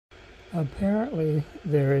Apparently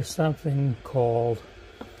there is something called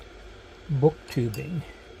booktubing,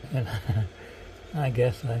 and I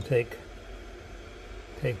guess I take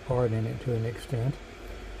part in it to an extent.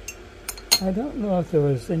 I don't know if there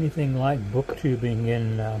was anything like booktubing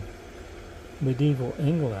in medieval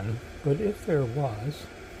England, but if there was,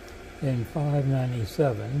 in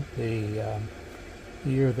 597, the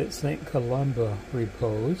year that St. Columba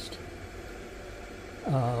reposed,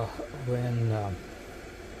 when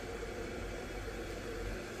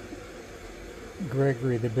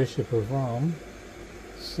Gregory, the Bishop of Rome,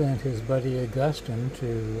 sent his buddy Augustine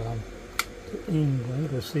to England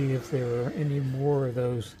to see if there were any more of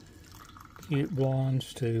those cute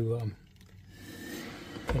blondes to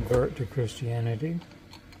convert to Christianity.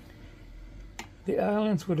 The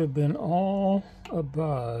islands would have been all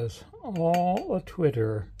abuzz, all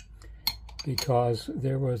a-twitter, because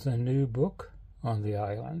there was a new book on the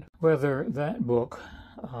island. Whether that book,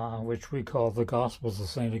 which we call the Gospels of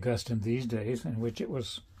St. Augustine these days, and which it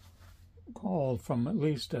was called from at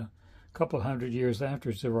least a couple hundred years after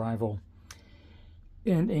its arrival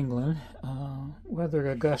in England, whether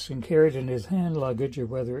Augustine carried in his hand luggage or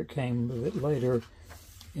whether it came a bit later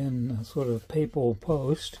in a sort of papal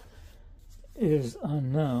post is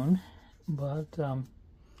unknown, but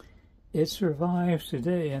it survives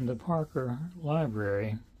today in the Parker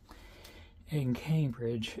Library in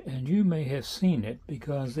Cambridge, and you may have seen it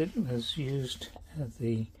because it was used at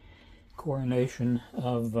the coronation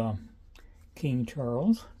of King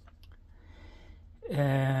Charles,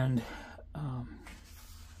 and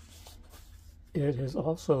it has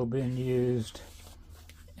also been used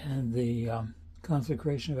in the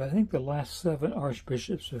consecration of, I think, the last 7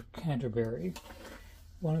 archbishops of Canterbury.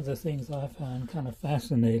 One of the things I found kind of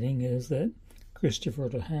fascinating is that Christopher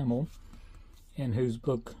de Hamel, in whose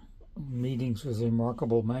book Meetings with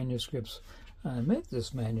Remarkable Manuscripts made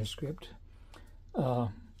this manuscript,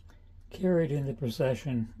 carried in the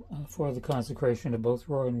procession for the consecration of both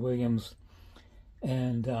Rowan Williams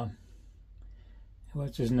and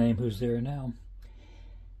what's his name, who's there now.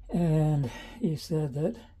 And he said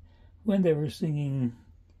that when they were singing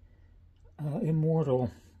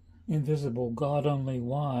Immortal, Invisible, God Only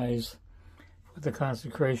Wise for the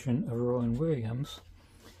consecration of Rowan Williams,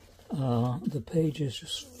 the pages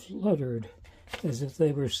just fluttered as if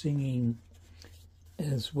they were singing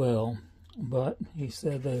as well. But he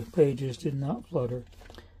said the pages did not flutter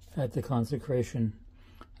at the consecration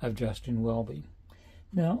of Justin Welby.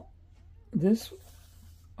 Now, this,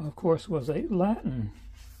 of course, was a Latin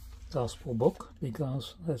gospel book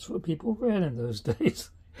because that's what people read in those days.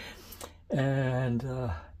 And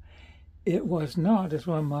it was not, as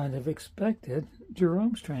one might have expected,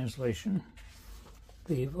 Jerome's translation,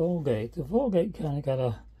 the Vulgate. The Vulgate kind of got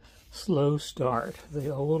a slow start. The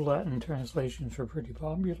old Latin translations were pretty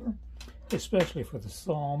popular, especially for the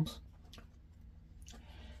Psalms.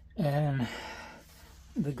 And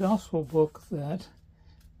the gospel book that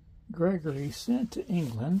Gregory sent to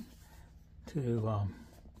England to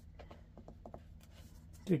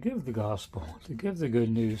give the gospel, to give the good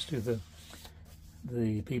news to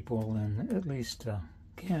the people in at least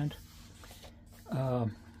Kent,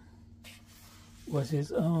 was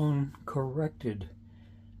his own corrected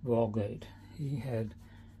Vulgate. He had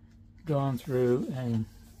gone through and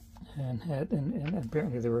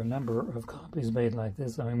apparently there were a number of copies made like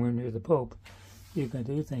this. I mean, when you're the Pope, you can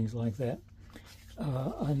do things like that.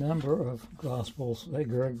 A number of Gospels that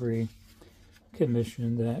Gregory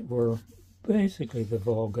commissioned that were basically the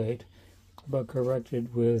Vulgate, but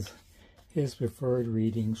corrected with his preferred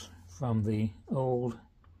readings from the Old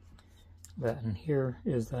Latin. Here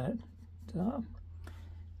is that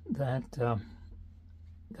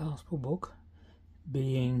Gospel book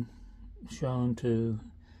being shown to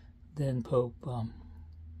then Pope,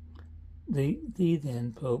 the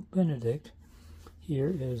then Pope Benedict.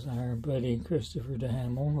 Here is our buddy Christopher de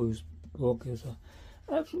Hamel, whose book is an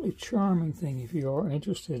absolutely charming thing if you are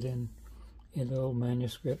interested in old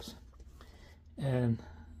manuscripts, and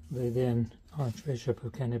the then Archbishop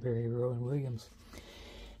of Canterbury, Rowan Williams.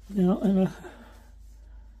 Now, in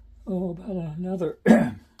about another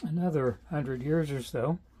 100 years or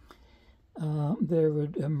so, there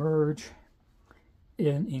would emerge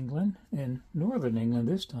in England, in northern England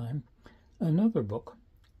this time, another book.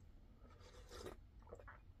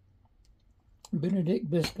 Benedict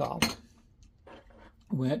Biscop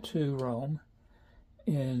went to Rome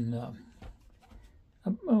in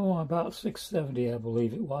about 670, I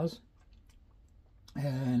believe it was,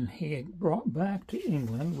 and he had brought back to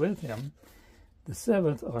England with him the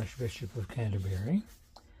 7th Archbishop of Canterbury,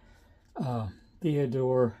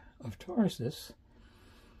 Theodore of Tarsus,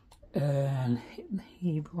 And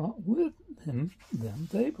he brought with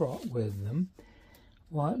they brought with them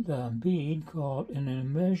what Bede called an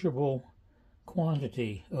immeasurable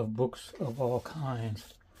quantity of books of all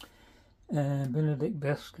kinds. And Benedict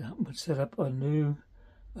Bescop would set up a new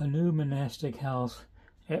monastic house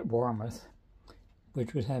at Warmouth,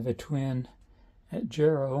 which would have a twin at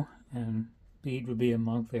Jarrow, and Bede would be a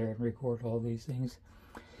monk there and record all these things.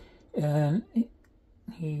 And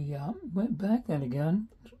he went back then again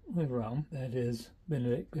with Rome, that is,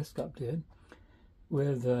 Benedict Biscop did,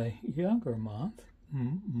 with a younger monk,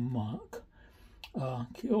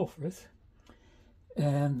 Ceolfrith,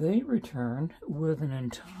 and they returned with an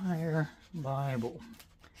entire Bible,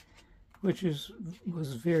 which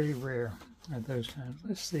was very rare at those times.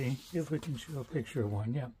 Let's see if we can show a picture of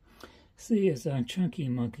one. Yeah, see, it's a chunky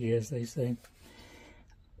monkey, as they say.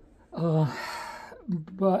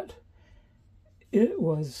 But it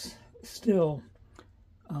was still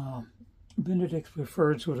Benedict's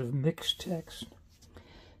preferred sort of mixed text.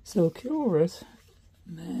 So Ceolfrith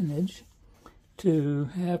managed to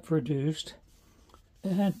have produced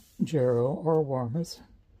at Jarrow or Warmouth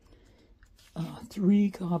 3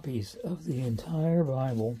 copies of the entire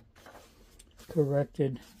Bible,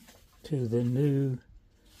 corrected to the new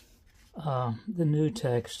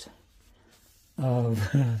text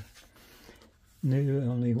of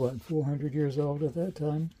only 400 years old at that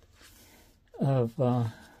time, of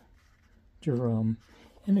Jerome.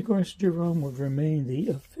 And of course Jerome would remain the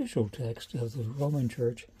official text of the Roman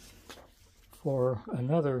Church for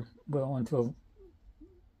another,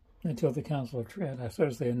 until the Council of Trent. I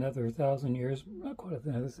started to say another 1,000 years, not quite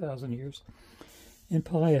another 1,000 years. And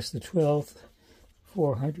Pius XII,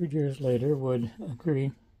 400 years later, would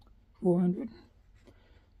agree,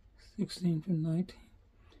 416 from 19,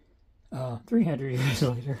 300 years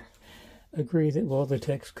later, agree that, the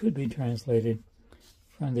text could be translated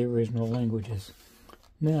from the original languages.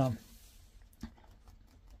 Now,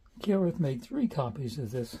 Ceolfrith made 3 copies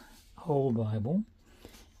of this whole Bible,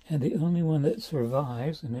 and the only one that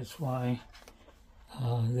survives, and it's why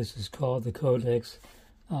this is called the Codex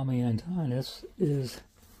Amiatinus, is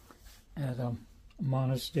at a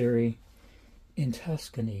monastery in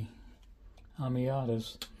Tuscany,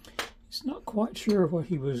 Amiatus. It's not quite sure what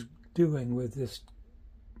he was doing with this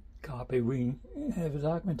copy. We have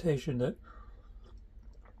documentation that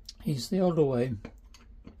he sailed away,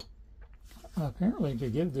 apparently to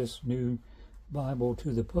give this new Bible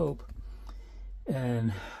to the Pope,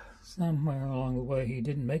 and somewhere along the way he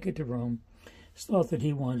didn't make it to Rome. He thought that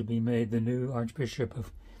he wanted to be made the new Archbishop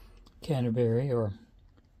of Canterbury, or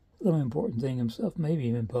some important thing himself, maybe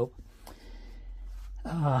even Pope.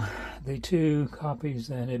 The 2 copies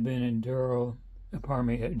that had been at Jarrow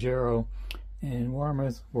and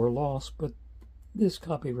Warmouth were lost, but this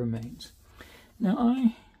copy remains. Now,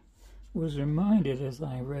 I was reminded as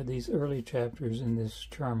I read these early chapters in this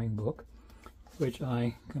charming book, which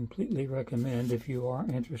I completely recommend if you are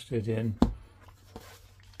interested in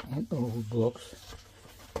old books.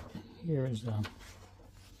 Here's a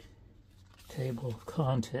table of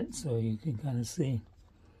contents so you can kind of see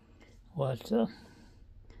what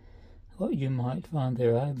you might find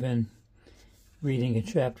there. I've been reading a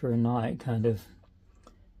chapter a night, kind of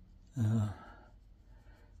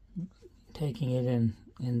taking it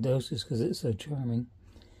in doses because it's so charming.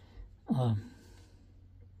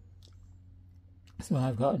 So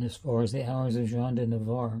I've gotten as far as the Hours of Jean de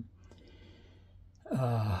Navarre.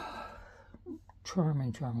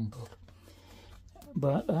 Charming book.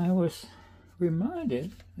 But I was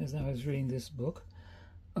reminded, as I was reading this book,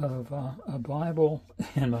 of a Bible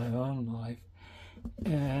in my own life,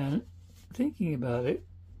 and thinking about it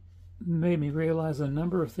made me realize a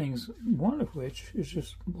number of things, one of which is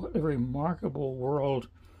just what a remarkable world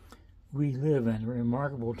we live in, a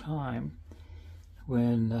remarkable time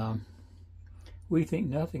when we think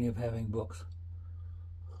nothing of having books.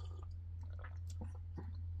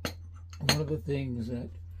 One of the things that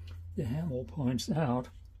Hamel points out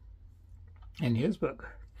in his book,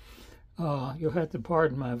 you'll have to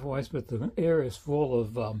pardon my voice, but the air is full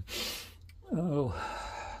of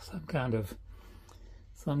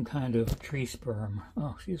some kind of tree sperm.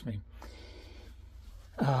 Oh, excuse me.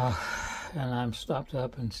 And I'm stopped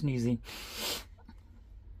up and sneezing.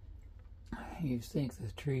 You'd think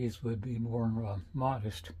the trees would be more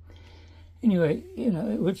modest. Anyway,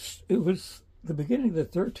 it was the beginning of the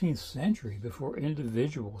 13th century before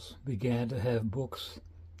individuals began to have books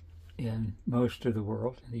in most of the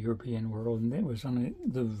world, in the European world, and it was only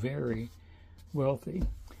the very wealthy.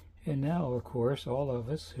 And now, of course, all of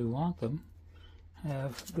us who want them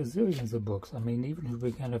have gazillions of books. I mean, even if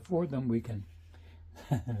we can't afford them, we can.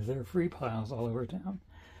 There are free piles all over town.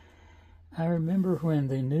 I remember when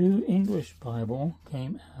the New English Bible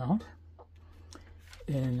came out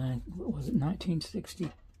in, what was it,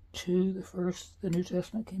 1962, the New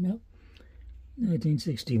Testament came out?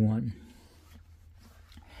 1961.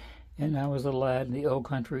 And I was a lad in the old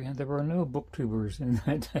country, and there were no booktubers in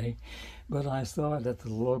that day. But I saw it at the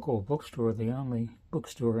local bookstore, the only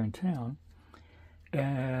bookstore in town.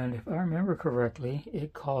 And if I remember correctly,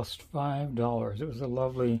 it cost $5. It was a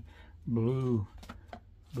lovely blue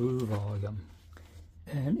volume.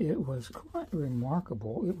 And it was quite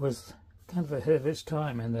remarkable. It was kind of ahead of its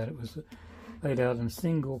time in that it was laid out in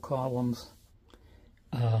single columns.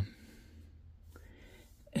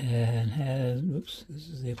 And has, oops, this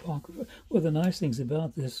is the Apocrypha. One of the nice things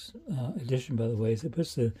about this edition, by the way, is it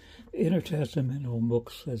puts the intertestamental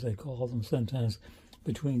books, as they call them sometimes,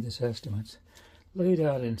 between the Testaments, laid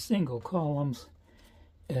out in single columns.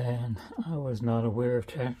 And I was not aware of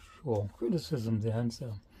textual criticism then,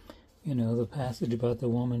 so, you know, the passage about the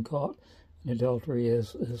woman caught in adultery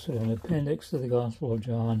is sort of an appendix to the Gospel of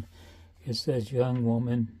John. It says young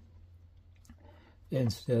woman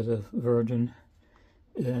instead of virgin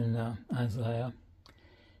in Isaiah.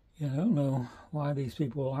 I don't know why these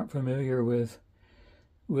people aren't familiar with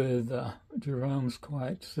Jerome's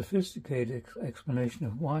quite sophisticated explanation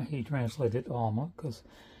of why he translated Alma, because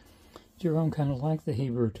Jerome kind of liked the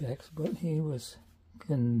Hebrew text, but he was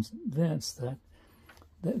convinced that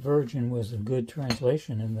virgin was a good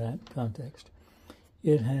translation in that context.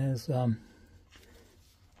 It has the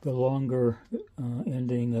longer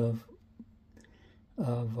ending of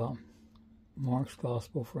Mark's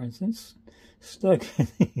Gospel, for instance, stuck.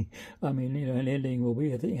 I mean, you know, an ending will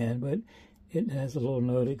be at the end, but it has a little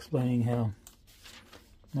note explaining how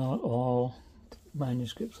not all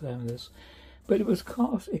manuscripts have this. But it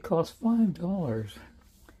cost $5,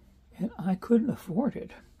 and I couldn't afford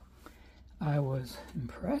it. I was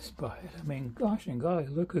impressed by it. I mean, gosh and golly,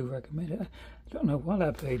 look who recommended it. I don't know what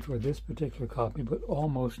I paid for this particular copy, but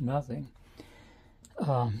almost nothing.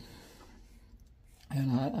 And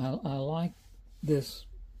I like this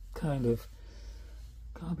kind of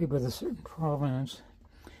copy with a certain provenance.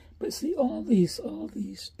 But see, all these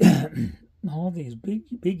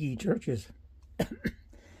biggie churches.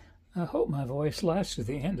 I hope my voice lasts to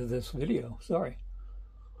the end of this video. Sorry.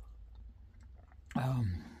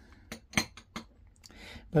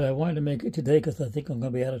 But I wanted to make it today because I think I'm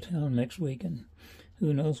going to be out of town next week, and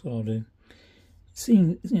who knows what I'll do.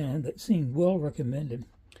 That seemed well recommended.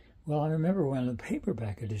 Well, I remember when the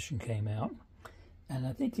paperback edition came out, and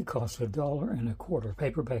I think it cost $1.25.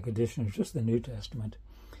 Paperback edition is just the New Testament.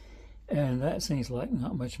 And that seems like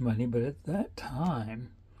not much money, but at that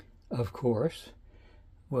time, of course,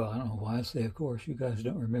 well, I don't know why I say of course, you guys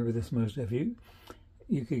don't remember this, most of you.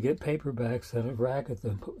 You could get paperbacks at a rack at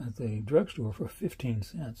the drugstore for 15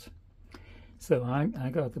 cents. So I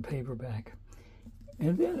got the paperback.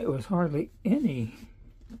 And then it was hardly any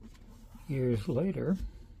years later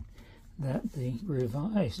that the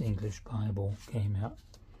Revised English Bible came out.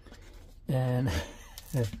 And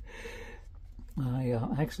I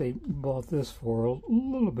actually bought this for a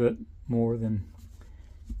little bit more than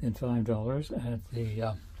 $5 at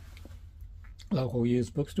the local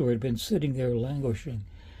used bookstore. It had been sitting there languishing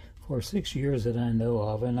for 6 years that I know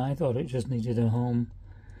of, and I thought it just needed a home.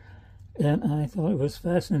 And I thought it was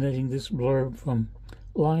fascinating, this blurb from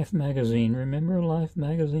Life magazine. Remember Life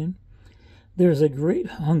magazine? There's a great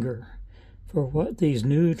hunger for what these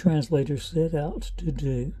new translators set out to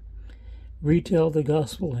do. Retell the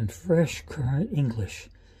gospel in fresh, current English,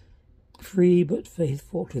 free but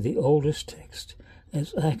faithful to the oldest text,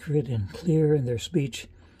 as accurate and clear in their speech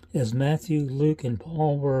as Matthew, Luke, and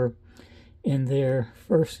Paul were in their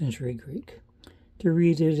first century Greek. To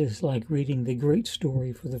read it is like reading the great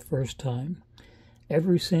story for the first time.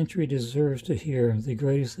 Every century deserves to hear the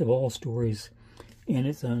greatest of all stories in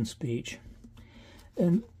its own speech.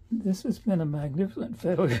 And this has been a magnificent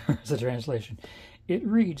failure as a translation. It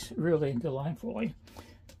reads really delightfully.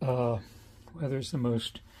 Whether it's the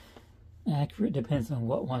most accurate depends on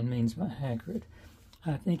what one means by accurate.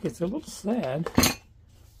 I think it's a little sad.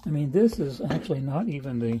 I mean, this is actually not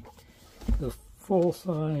even the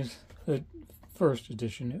full-size first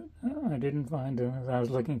edition. I didn't find it. I was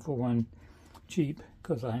looking for one cheap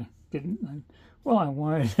because I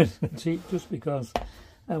wanted it cheap just because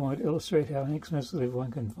I wanted to illustrate how inexpensively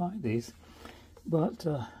one can find these. But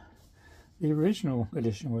the original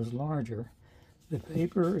edition was larger. The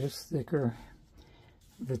paper is thicker.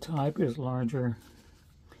 The type is larger.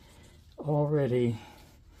 Already,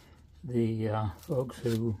 the folks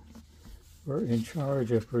who were in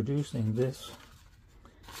charge of producing this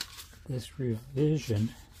revision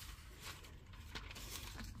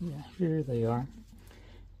Yeah, here they are.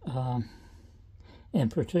 And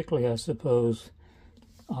particularly, I suppose,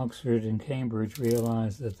 Oxford and Cambridge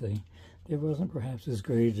realized that there wasn't perhaps as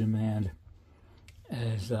great a demand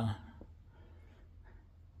as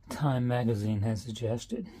Time magazine has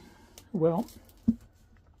suggested. Well,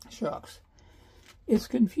 shucks. It's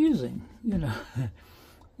confusing, you know.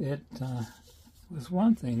 It was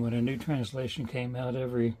one thing when a new translation came out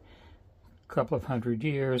every couple of 100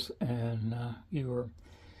 years, and you were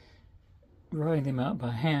writing them out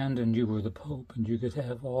by hand, and you were the Pope, and you could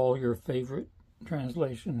have all your favorite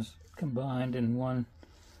translations combined in one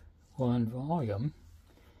volume.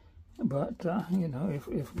 But you know,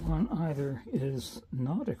 if one either is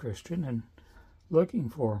not a Christian and looking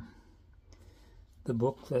for the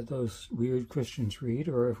book that those weird Christians read,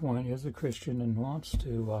 or if one is a Christian and wants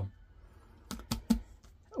to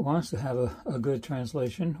have a good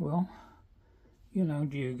translation, well, you know,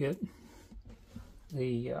 do you get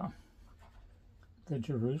the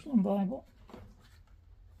Jerusalem Bible?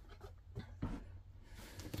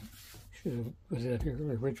 Should have put it up here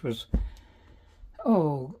earlier, which was,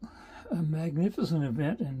 a magnificent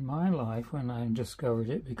event in my life when I discovered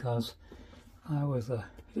it, because I was a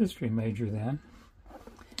history major then,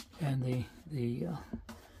 and the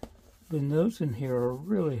notes in here are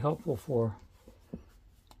really helpful for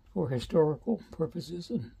historical purposes,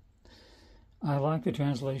 and I like the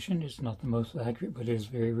translation. It's not the most accurate, but it is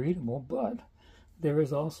very readable. But there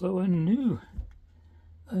is also a new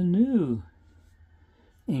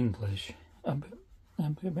English, a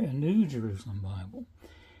new Jerusalem Bible.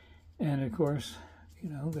 And of course, you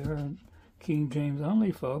know, there are King James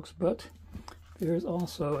only folks, but there's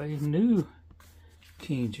also a new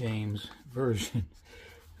King James version,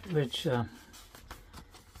 which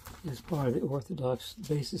is part of the Orthodox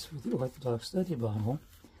basis for the Orthodox Study Bible.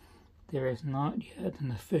 There is not yet an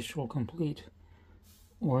official, complete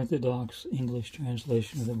Orthodox English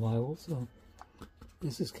translation of the Bible, so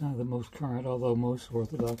this is kind of the most current, although most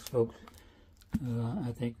Orthodox folks,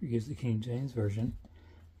 I think, use the King James Version.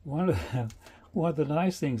 One of the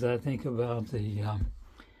nice things I think about the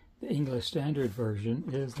English Standard Version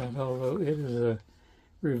is that although it is a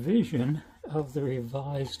revision of the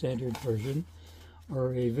Revised Standard Version, or a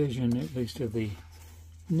revision at least of the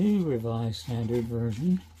New Revised Standard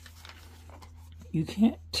Version, you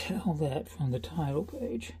can't tell that from the title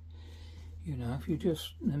page. You know, if you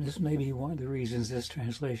just, and this may be one of the reasons this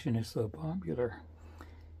translation is so popular.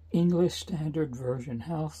 English Standard Version,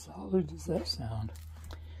 how solid does that sound?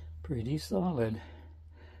 Pretty solid.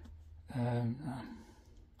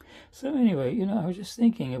 So anyway, you know, I was just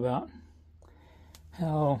thinking about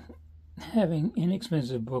how having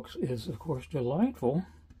inexpensive books is, of course, delightful,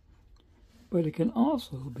 but it can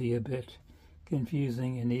also be a bit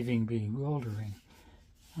confusing and even bewildering.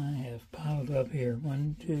 I have piled up here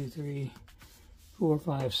 1, 2, 3, 4,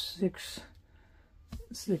 5, 6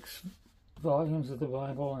 volumes of the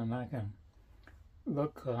Bible, and I can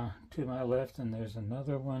look to my left and there's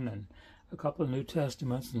another one, and a couple of New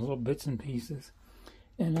Testaments and little bits and pieces.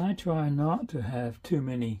 And I try not to have too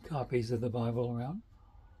many copies of the Bible around.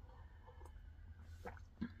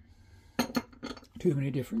 Too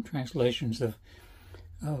many different translations of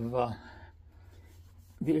the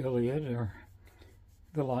Iliad or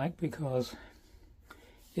the like, because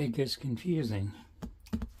it gets confusing.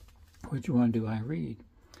 Which one do I read?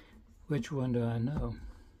 Which one do I know?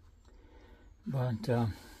 But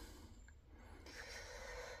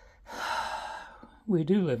we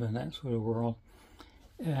do live in that sort of world,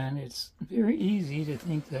 and it's very easy to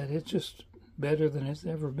think that it's just better than it's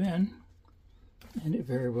ever been, and it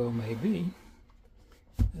very well may be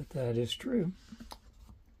that is true.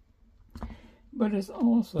 But it's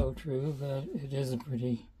also true that it is a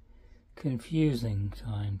pretty confusing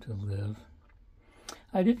time to live.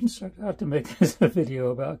 I didn't start out to make this a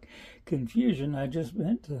video about confusion. I just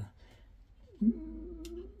meant to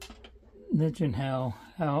mention how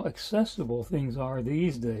accessible things are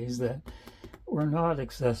these days that were not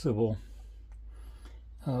accessible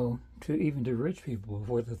to even to rich people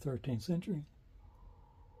before the 13th century.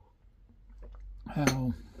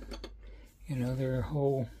 How, you know, there are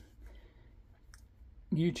whole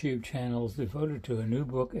YouTube channels devoted to a new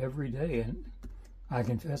book every day, and I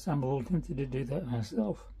confess I'm a little tempted to do that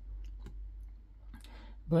myself.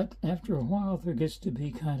 But after a while, there gets to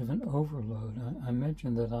be kind of an overload. I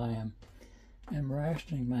mentioned that I am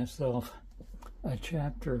rationing myself a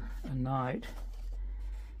chapter a night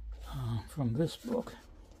from this book,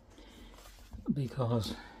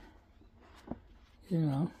 because, you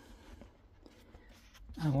know,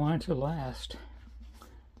 I want it to last.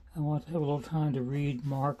 I want to have a little time to read,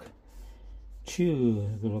 mark, chew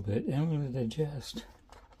a little bit, and really digest.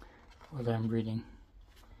 what I'm reading.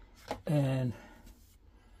 And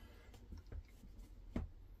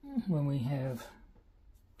when we have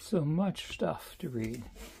so much stuff to read,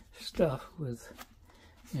 stuff with,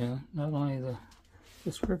 you know, not only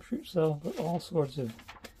the scripture itself, but all sorts of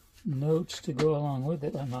notes to go along with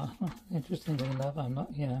it. I'm not, interestingly enough, I'm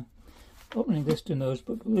not, you know, opening this to notes,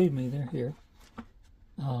 but believe me, they're here.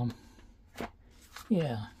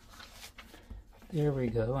 Yeah, there we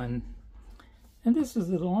go. And this is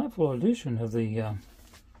the delightful edition of the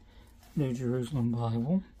New Jerusalem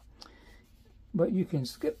Bible. But you can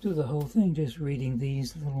skip through the whole thing just reading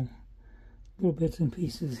these little bits and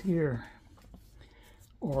pieces here.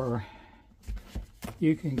 Or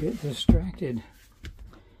you can get distracted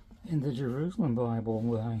in the Jerusalem Bible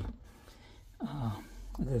by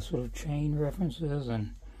the sort of chain references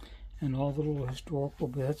and all the little historical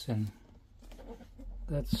bits, and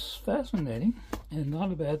that's fascinating and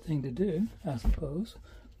not a bad thing to do, I suppose.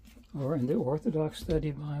 Or in the Orthodox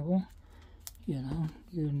Study Bible, you know,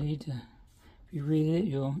 you need to, if you read it,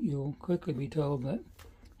 you'll quickly be told that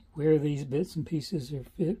where these bits and pieces are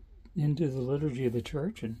fit into the liturgy of the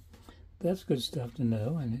church, and that's good stuff to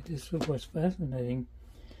know. And it is, of course, fascinating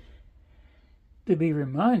to be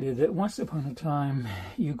reminded that once upon a time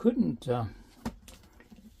you couldn't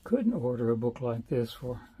order a book like this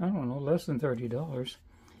for, I don't know, less than $30.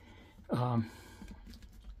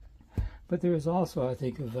 But there is also, I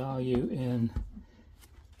think, a value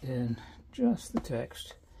in just the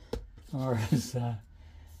text, or as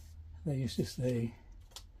they used to say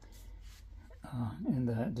in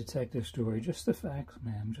that detective story, just the facts,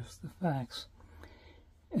 ma'am, just the facts,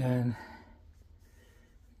 and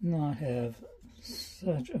not have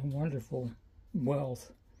such a wonderful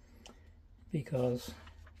wealth, because,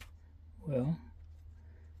 well,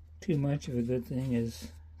 too much of a good thing is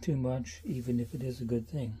too much, even if it is a good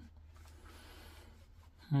thing.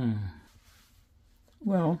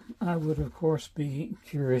 Well, I would, of course, be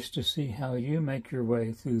curious to see how you make your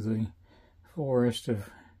way through the forest of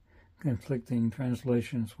conflicting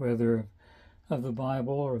translations, whether of the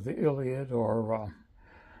Bible or the Iliad or,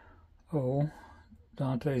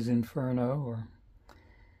 Dante's Inferno or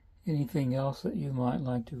anything else that you might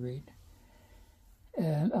like to read.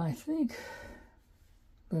 And I think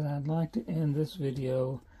that I'd like to end this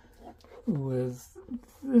video with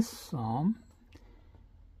this psalm,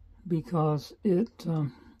 because it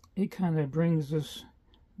kind of brings us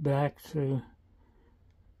back to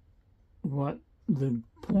what the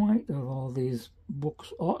point of all these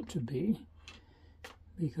books ought to be,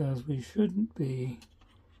 because we shouldn't be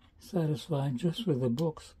satisfied just with the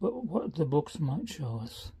books, but what the books might show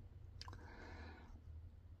us.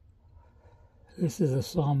 This is a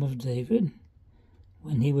psalm of David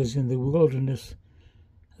when he was in the wilderness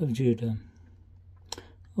of Judah.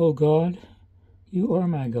 O God, you are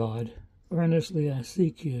my God. Earnestly I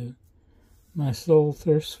seek you. My soul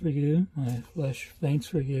thirsts for you. My flesh faints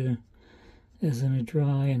for you, as in a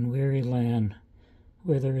dry and weary land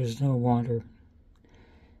where there is no water.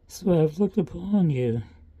 So I have looked upon you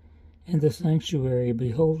in the sanctuary,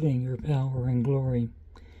 beholding your power and glory.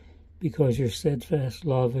 Because your steadfast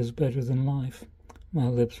love is better than life, my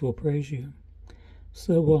lips will praise you.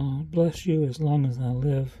 So I'll bless you as long as I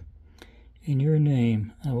live. In your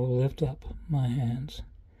name I will lift up my hands.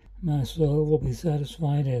 My soul will be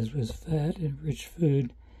satisfied as with fat and rich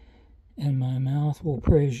food, and my mouth will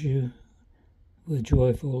praise you with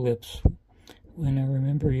joyful lips when I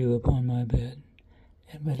remember you upon my bed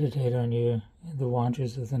and meditate on you in the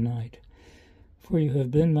watches of the night. For you have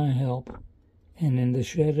been my help, and in the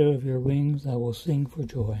shadow of your wings I will sing for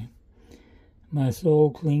joy. My soul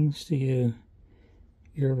clings to you,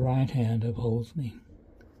 your right hand upholds me.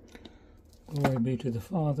 Glory be to the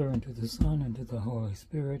Father, and to the Son, and to the Holy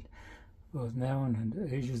Spirit, both now and in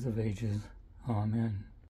the ages of ages. Amen.